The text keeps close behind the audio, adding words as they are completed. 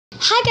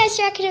Hi guys,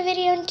 we're back in a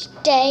video and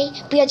today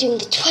we are doing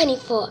the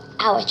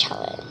 24-hour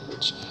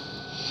challenge.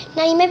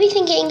 Now you may be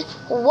thinking,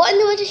 what in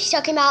the world is she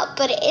talking about?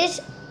 But it's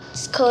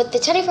called the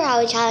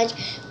 24-hour challenge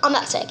on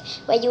bloxburg,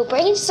 where you will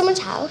break into someone's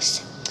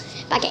house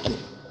by game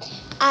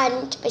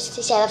and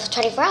basically stay there for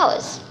 24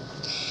 hours.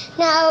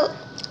 Now,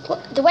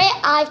 the way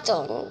I've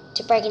done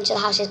to break into the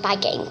house is by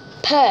getting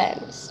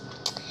perms.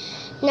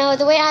 Now,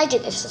 the way I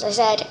did this is I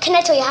said, can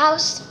I tour your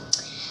house?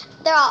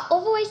 There are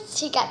other ways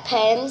to get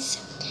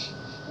perms.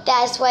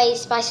 There's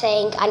ways by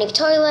saying, I need a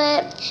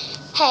toilet.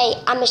 Hey,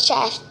 I'm a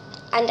chef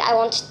and I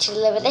wanted to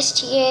deliver this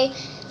to you.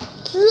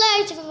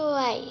 Loads of other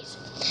ways.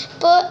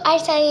 But I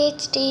decided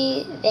to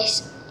do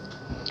this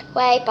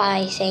way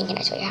by saying, can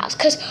I tour your house?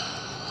 Because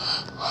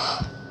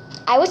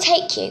I will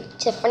take you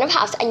to the front of the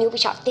house and you'll be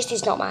shocked. This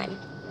is not mine.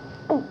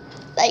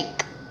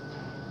 Like,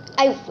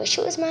 I wish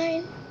it was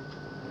mine.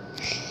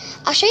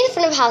 I'll show you the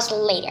front of the house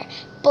later.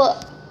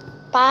 But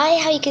by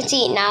how you can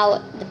see it now,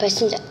 the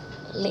person's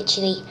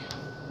literally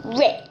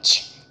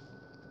rich.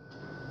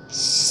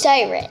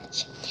 So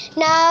rich.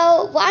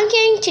 Now, what I'm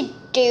going to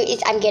do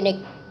is I'm going to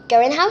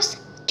go in the house,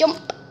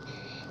 jump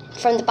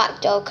from the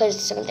back door because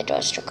some of the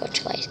doors struggle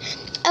to close.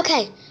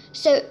 Okay,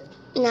 so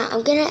now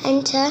I'm going to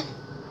enter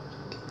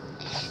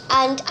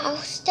and I'll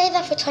stay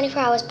there for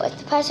 24 hours, but if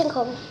the person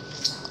comes,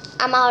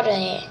 I'm out of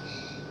here.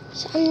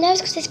 So I'm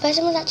nervous because this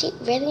person was actually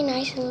really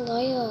nice and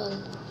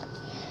loyal.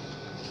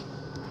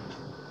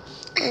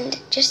 And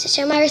just to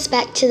show my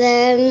respect to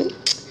them,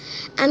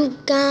 I'm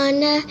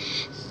gonna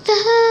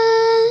follow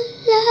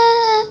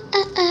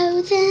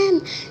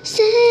them.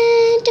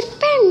 Send a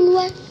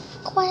friend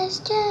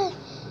question.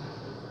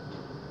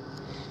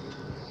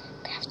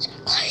 I'm gonna have to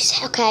close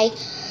it. Okay.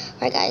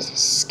 Alright guys, this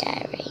is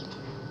scary.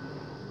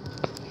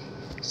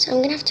 So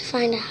I'm gonna have to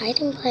find a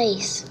hiding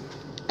place.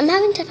 I'm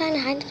having to find a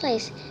hiding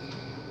place.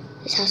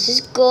 This house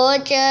is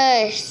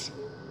gorgeous.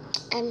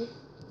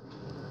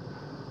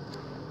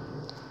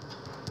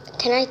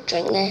 Can I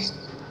drink this?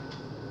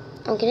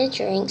 I'm gonna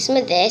drink some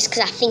of this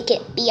because I think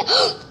it'd be. I'm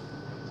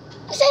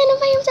setting on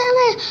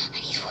fire. I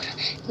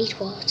need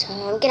water.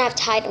 I'm gonna have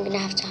to hide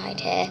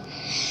here.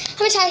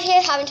 Haven't hide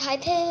here. Haven't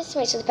hide this.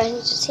 Wait, so the person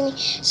doesn't see me.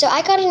 So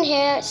I got in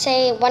here at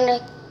say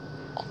 1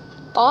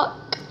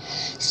 o'clock.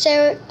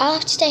 So I'll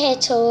have to stay here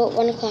till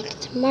 1 o'clock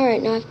tomorrow.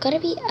 Now I've got to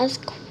be as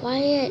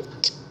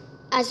quiet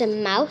as a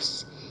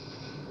mouse.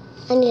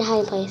 I need a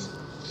hiding place.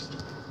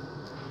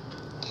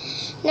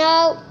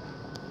 Now,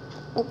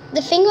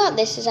 the thing about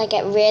this is I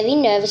get really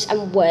nervous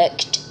and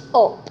worked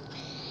up.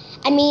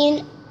 I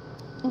mean,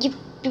 you're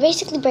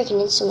basically breaking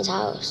into someone's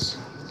house.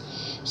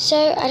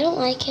 So I don't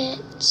like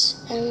it.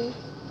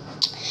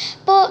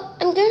 But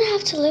I'm going to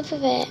have to live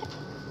with it.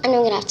 And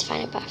I'm going to have to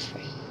find a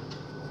bathroom.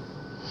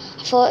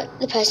 I thought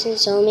the person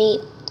saw me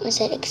and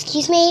said,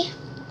 excuse me.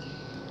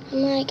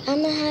 I'm like,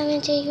 I'm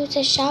having to use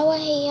a shower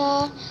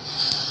here.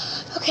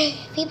 Okay,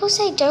 people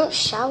say don't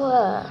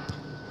shower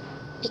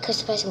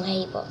because the person will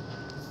hate you, but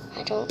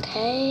I don't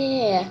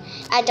care.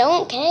 I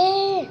don't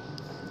care.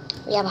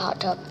 We have a hot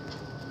tub.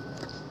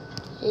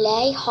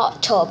 They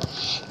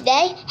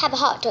have a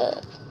hot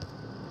tub.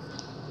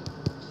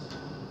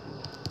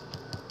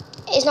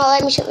 It's not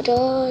letting me shut the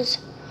doors.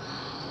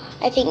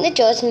 I think the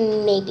doors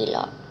may be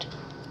locked.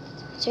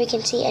 So we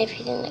can see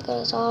everything that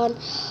goes on.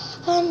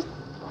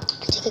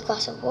 Take a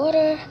glass of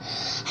water.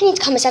 I need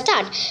to calm myself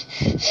down.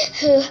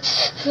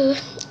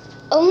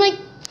 Oh my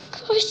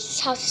gosh,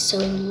 this house is so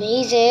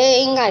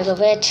amazing. I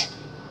love it.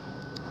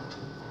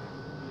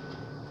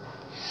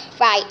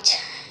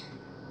 Right.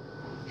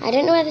 I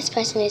don't know where this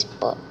person is,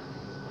 but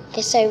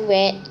they're so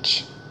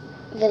rich.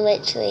 They're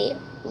literally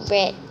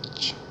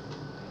rich.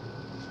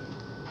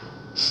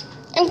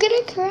 I'm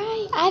gonna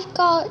cry. I've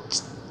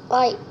got,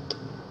 like,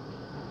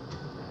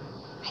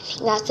 I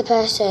think that's the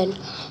person.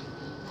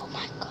 Oh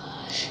my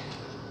gosh.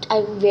 I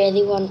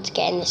really want to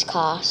get in this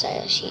car,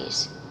 so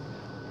she's.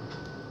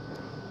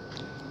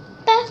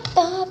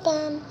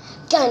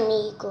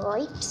 Gunny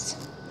grapes.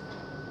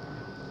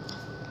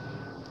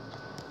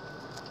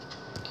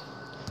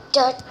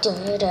 Da,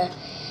 da, da.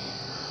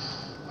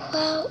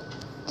 Well,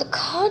 the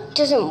car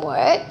doesn't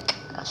work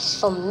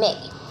for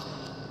me,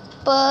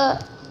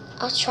 but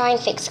I'll try and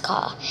fix the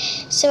car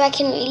so I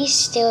can at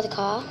least steal the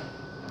car.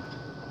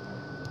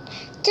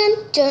 Dun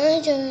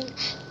dun dun.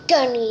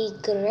 Gunny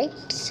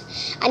grapes.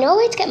 I know a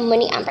way to get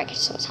money and break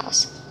into someone's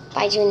house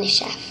by doing the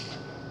chef.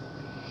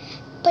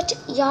 But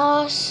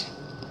yes.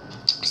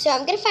 So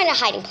I'm going to find a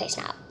hiding place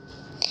now.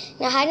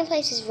 Now, hiding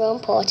place is real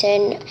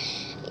important.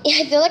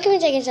 I feel like I've been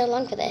taking so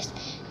long for this.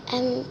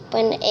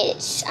 When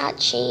it's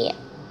actually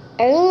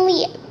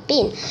only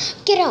been...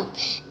 Get up.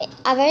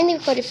 I've only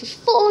recorded for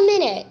 4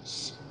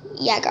 minutes.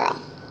 Yeah,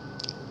 girl.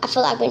 I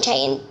feel like I've been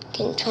taking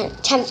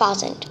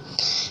 10,000.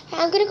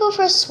 I'm going to go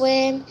for a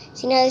swim.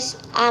 So, you know,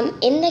 I'm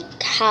in the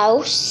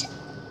house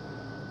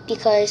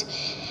because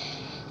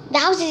the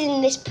house is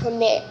in this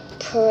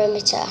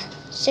perimeter.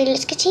 So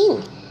let's get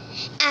in.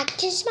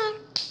 Acting smart,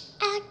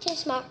 acting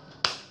smart,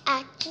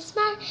 acting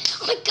smart.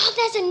 Oh my god,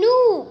 there's a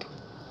noob.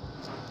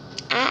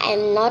 I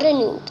am not a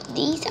noob.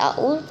 These are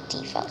all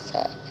defaults.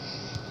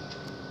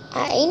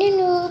 I ain't a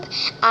noob.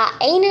 I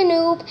ain't a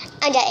noob.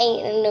 And I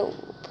ain't a noob.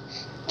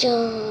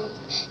 Jump.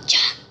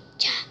 Jump.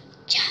 Jump.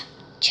 Jump.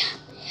 Jump.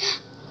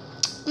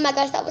 Oh my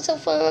gosh, that was so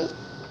fun.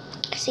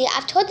 See,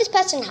 I've toured this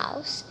person's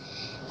house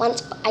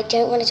once, but I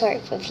don't want to tour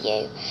it with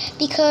you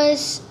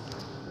because,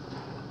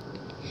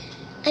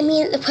 I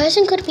mean, the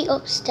person could be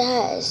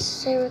upstairs,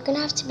 so we're going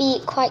to have to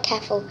be quite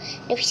careful.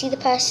 And if you see the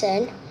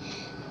person,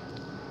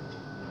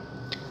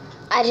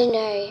 I don't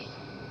know.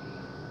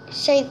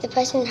 So the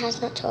person has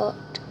not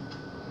talked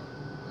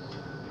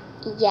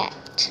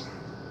yet.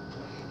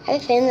 I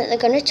have a feeling that they're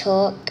going to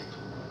talk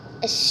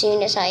as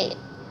soon as I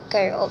go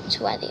up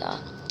to where they are.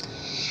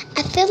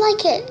 I feel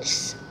like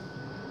it's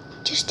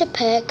just a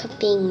perk of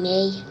being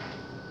me,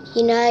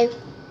 you know?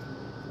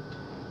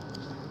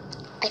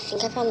 I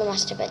think I found the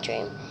master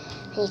bedroom.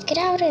 I need to get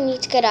out, I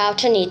need to get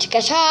out, I need to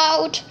get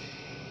out.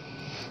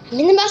 I'm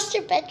in the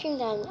master bedroom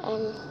then.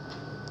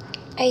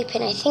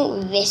 Open. I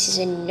think this is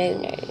a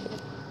no-no.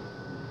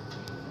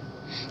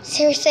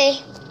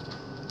 Seriously,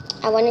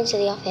 I went into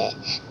the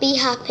office. Be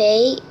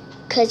happy,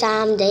 because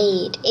I'm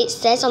dead. It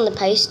says on the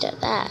poster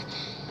there.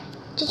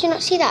 Did you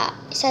not see that?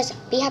 It says,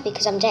 be happy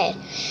because I'm dead.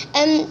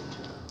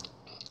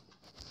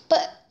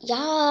 But,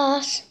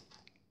 yes.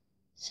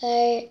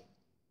 So,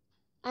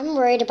 I'm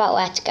worried about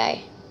where to go.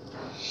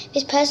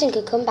 This person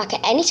could come back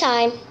at any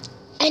time,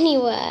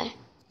 anywhere.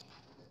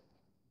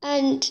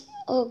 And,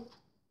 oh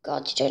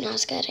God, you don't know how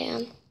scared I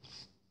am.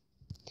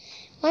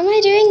 Why am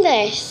I doing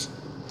this?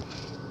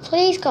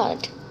 Please,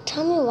 God,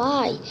 tell me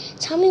why.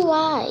 Tell me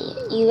why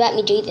you let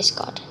me do this,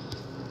 God.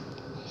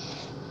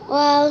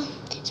 Well,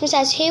 someone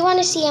says, who want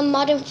to see a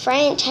modern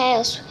French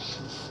house?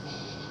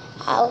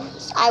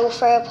 I will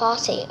throw a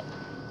party.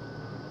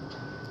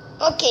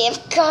 Okay,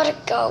 I've got to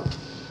go.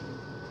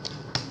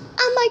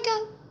 Oh my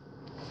God.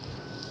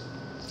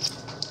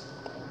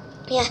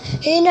 Yeah,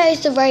 who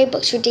knows the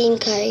Robux redeem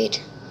code?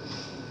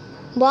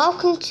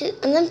 Welcome to,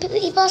 and then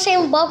people are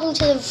saying welcome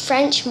to the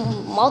French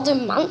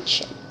modern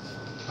mansion.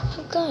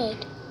 Oh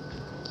God.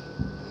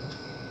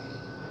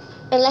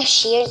 Unless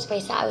she owns the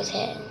place that I was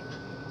here.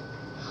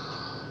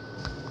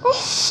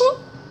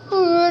 I'm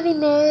really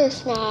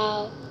nervous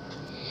now.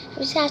 I'm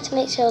just going to have to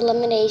make sure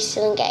Lemonade is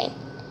still in game.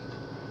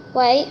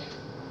 Wait.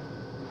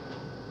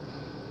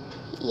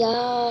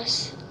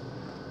 Yes.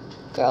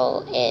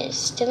 Girl is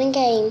still in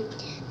game.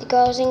 The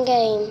girl's in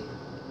game.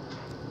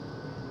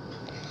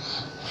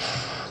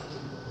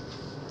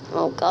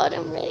 Oh God,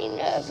 I'm really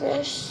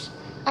nervous.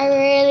 I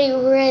really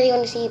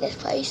want to see this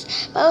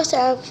place. But also,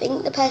 I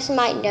think the person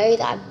might know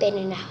that I've been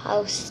in the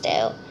house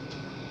still.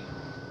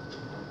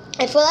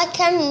 I feel like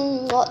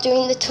I'm not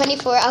doing the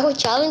 24-hour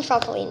challenge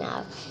properly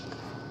now.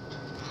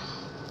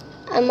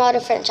 I'm not a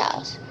French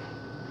house.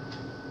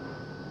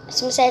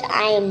 Someone said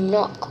I am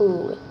not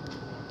cool.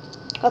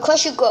 Of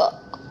course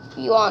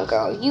you aren't,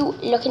 girl. You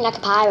looking like a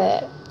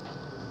pirate.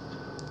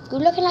 You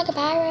looking like a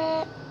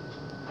pirate.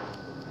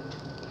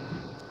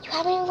 You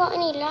haven't even got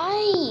any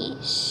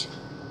lights.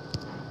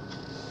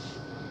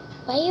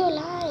 Where are your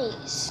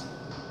lights?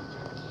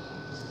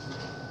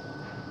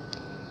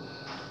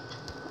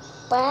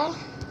 Where?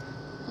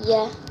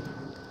 Yeah.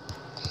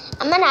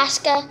 I'm gonna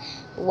ask her,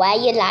 where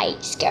your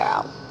lights,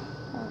 girl?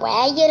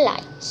 Where your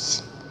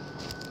lights?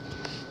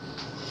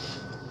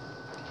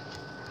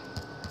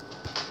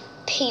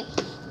 Peep.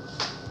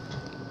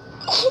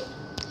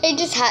 I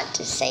just had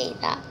to say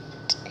that.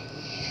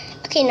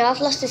 Okay, now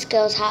I've lost this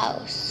girl's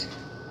house.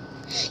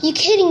 You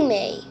kidding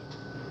me?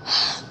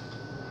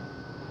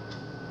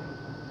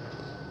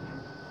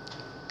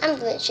 I'm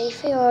literally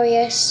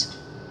furious.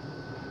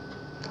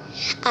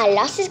 I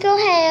lost this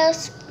girl's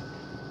house.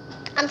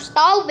 I'm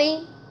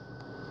starving.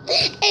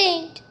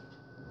 And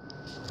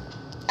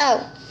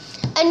oh,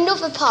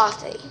 another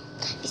party.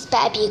 This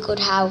better be a good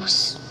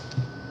house.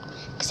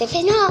 Because if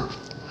it's not,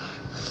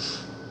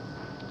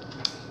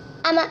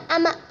 I'ma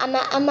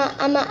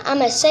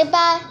say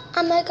bye.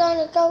 I'm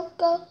gonna go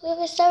live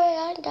a story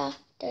under.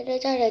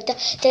 It's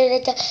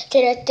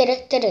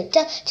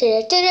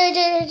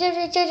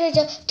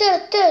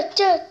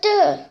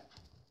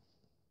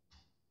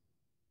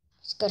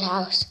a good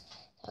house.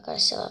 I'm gonna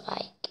steal a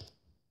bike.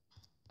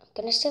 I'm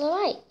gonna steal a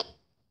bike.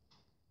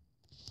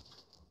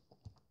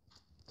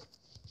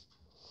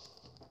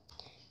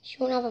 She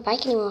won't have a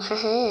bike anymore,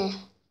 haha.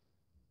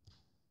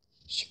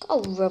 She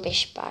got a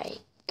rubbish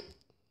bike.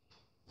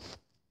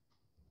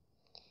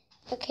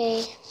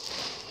 Okay.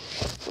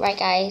 Right,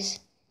 guys.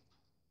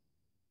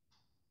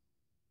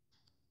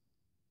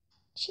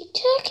 She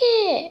took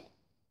it.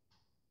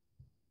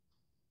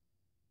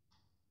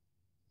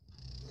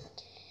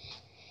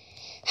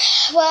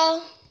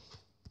 Well,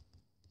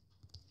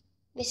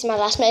 this is my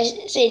last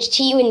message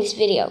to you in this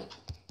video.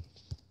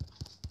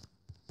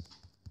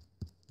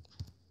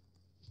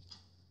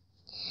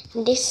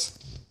 And this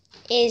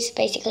is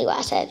basically what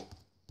I said,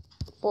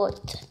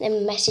 but the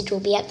message will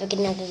be at the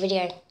beginning of the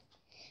video.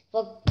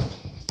 Well,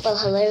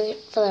 hello,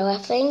 fellow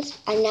Earthlings,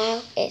 and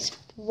now it's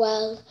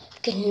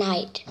good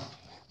night,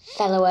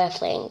 fellow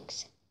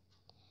Earthlings.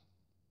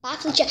 Bye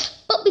from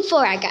But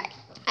before I go,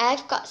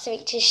 I've got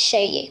something to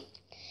show you.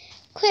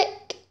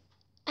 quick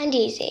and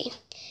easy.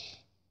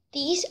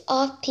 These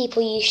are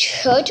people you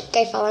should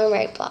go follow on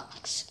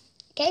Roblox.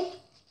 Okay?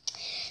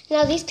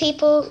 Now these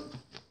people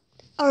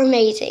are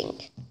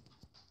amazing.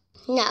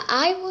 Now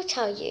I will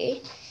tell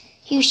you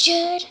who you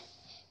should,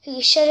 who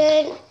you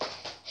shouldn't,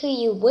 who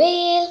you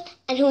will,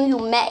 and who you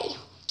may.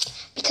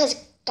 Because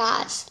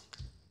guys,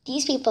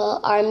 these people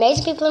are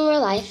amazing people in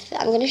real life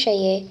that I'm going to show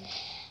you.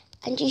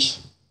 And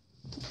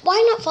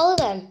why not follow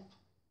them?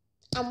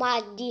 And why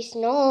are these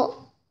not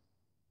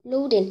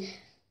loading?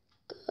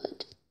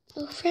 Good.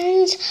 Oh,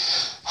 friends.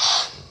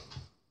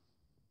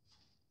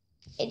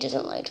 It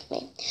doesn't load for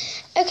me.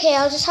 Okay,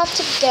 I'll just have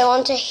to go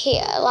onto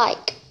here,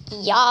 like,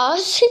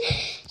 yes.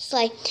 It's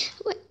like,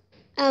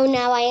 oh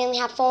no, I only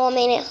have 4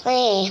 minutes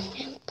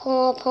left.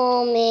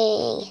 Poor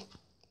me.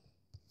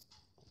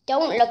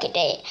 Don't look at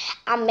it.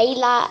 I made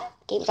like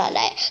games like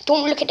that.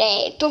 Don't look at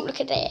it. Don't look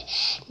at it.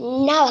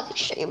 Now I can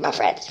show you, my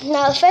friends.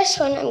 Now the first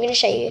one I'm going to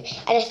show you,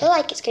 and I feel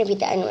like it's going to be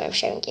the only one I'm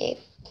showing you.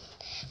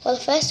 Well,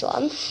 the first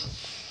one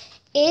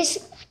is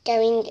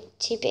going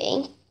to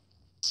be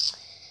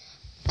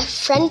a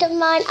friend of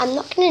mine. I'm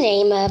not going to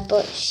name her,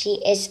 but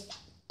she is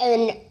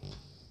an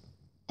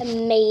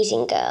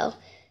amazing girl.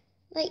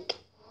 Like,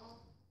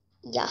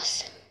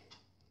 yes.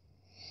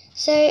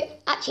 So,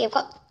 actually, I've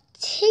got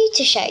 2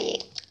 to show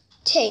you.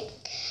 2.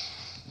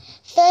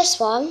 First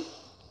one,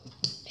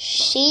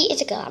 she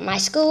is a girl at my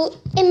school,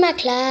 in my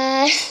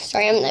class.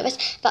 Sorry, I'm nervous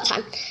about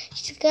time.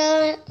 She's a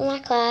girl in my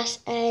class,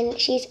 and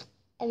she's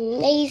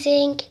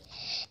amazing.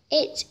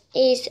 It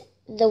is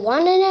the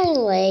one and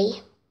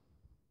only.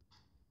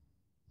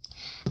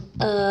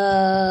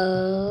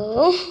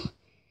 Oh,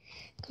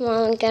 come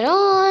on, get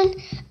on.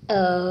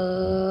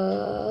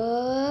 Oh,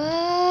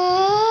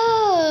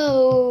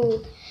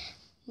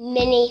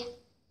 Mini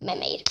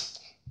Mermaid.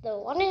 The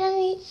one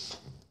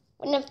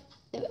of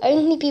the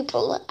only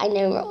people I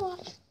know in real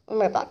life, on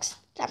Roblox,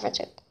 that friends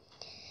with.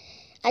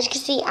 As you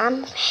can see,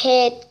 I'm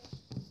here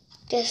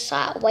just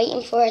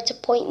waiting for her to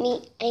point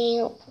me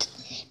out,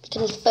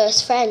 become my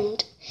first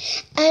friend.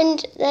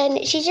 And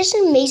then she's just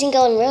an amazing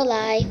girl in real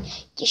life.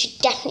 You should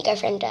definitely go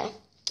friend her,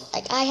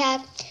 like I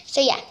have.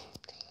 So yeah,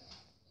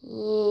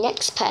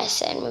 next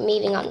person we're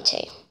moving on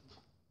to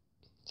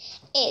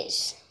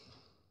is,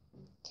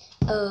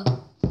 now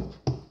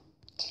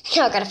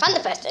I've got to find the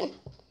person.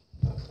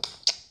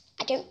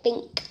 I don't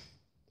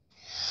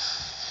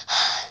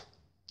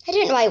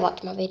know why I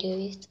watch my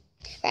videos.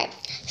 Right.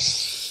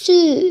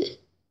 Sue.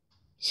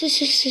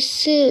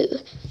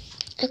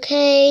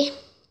 Okay.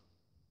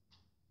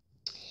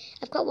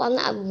 I've got one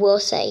that I will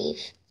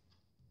save.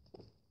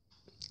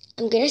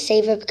 I'm going to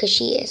save her because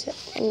she is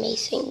an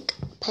amazing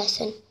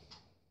person.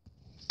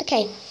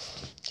 Okay.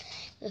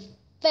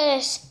 The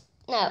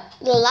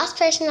last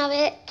person of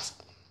it.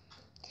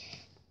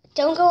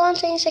 Don't go on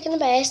saying second the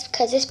best,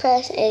 because this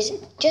person is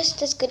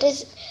just as good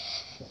as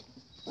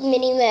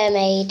Mini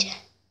Mermaid.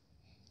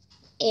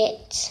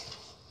 It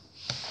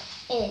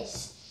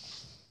is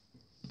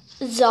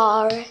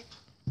Zara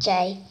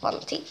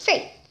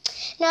J123.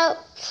 Now,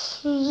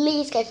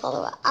 please go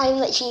follow her. I'm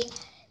literally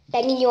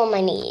begging you on my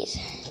knees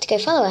to go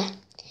follow her.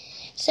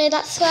 So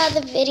that's where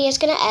the video is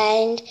going to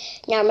end.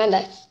 Now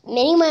remember,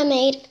 Mini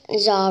Mermaid,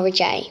 Zara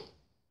J.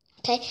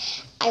 Okay,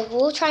 I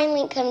will try and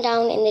link them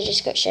down in the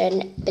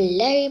description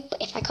below,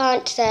 but if I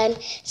can't, then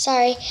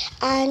sorry.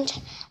 And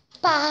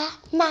bye,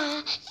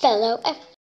 my fellow